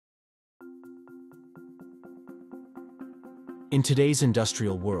In today's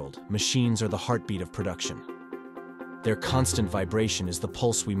industrial world, machines are the heartbeat of production. Their constant vibration is the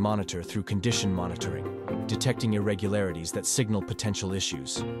pulse we monitor through condition monitoring, detecting irregularities that signal potential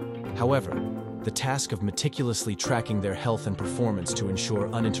issues. However, the task of meticulously tracking their health and performance to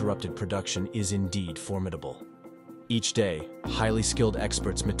ensure uninterrupted production is indeed formidable. Each day, highly skilled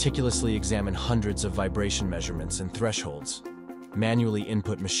experts meticulously examine hundreds of vibration measurements and thresholds, manually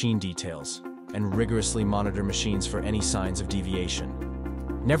input machine details, and rigorously monitor machines for any signs of deviation.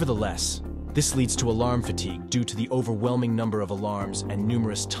 Nevertheless, this leads to alarm fatigue due to the overwhelming number of alarms and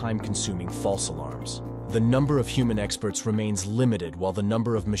numerous time-consuming false alarms. The number of human experts remains limited while the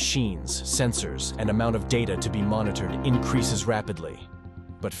number of machines, sensors, and amount of data to be monitored increases rapidly.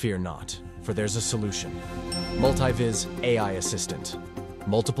 But fear not, for there's a solution. MultiViz AI Assistant.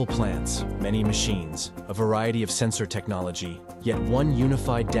 Multiple plants, many machines, a variety of sensor technology, yet one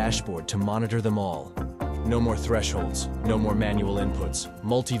unified dashboard to monitor them all. No more thresholds, no more manual inputs.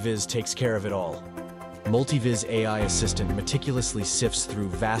 MultiViz takes care of it all. MultiViz AI Assistant meticulously sifts through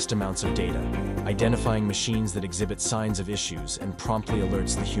vast amounts of data, identifying machines that exhibit signs of issues and promptly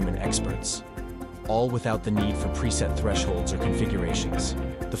alerts the human experts. All without the need for preset thresholds or configurations.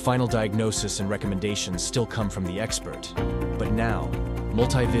 The final diagnosis and recommendations still come from the expert. But now,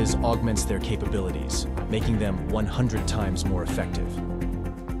 MultiViz augments their capabilities, making them 100 times more effective.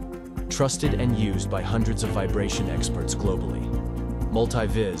 Trusted and used by hundreds of vibration experts globally,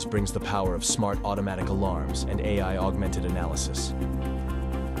 MultiViz brings the power of smart automatic alarms and AI-augmented analysis.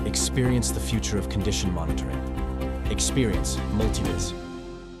 Experience the future of condition monitoring. Experience MultiViz.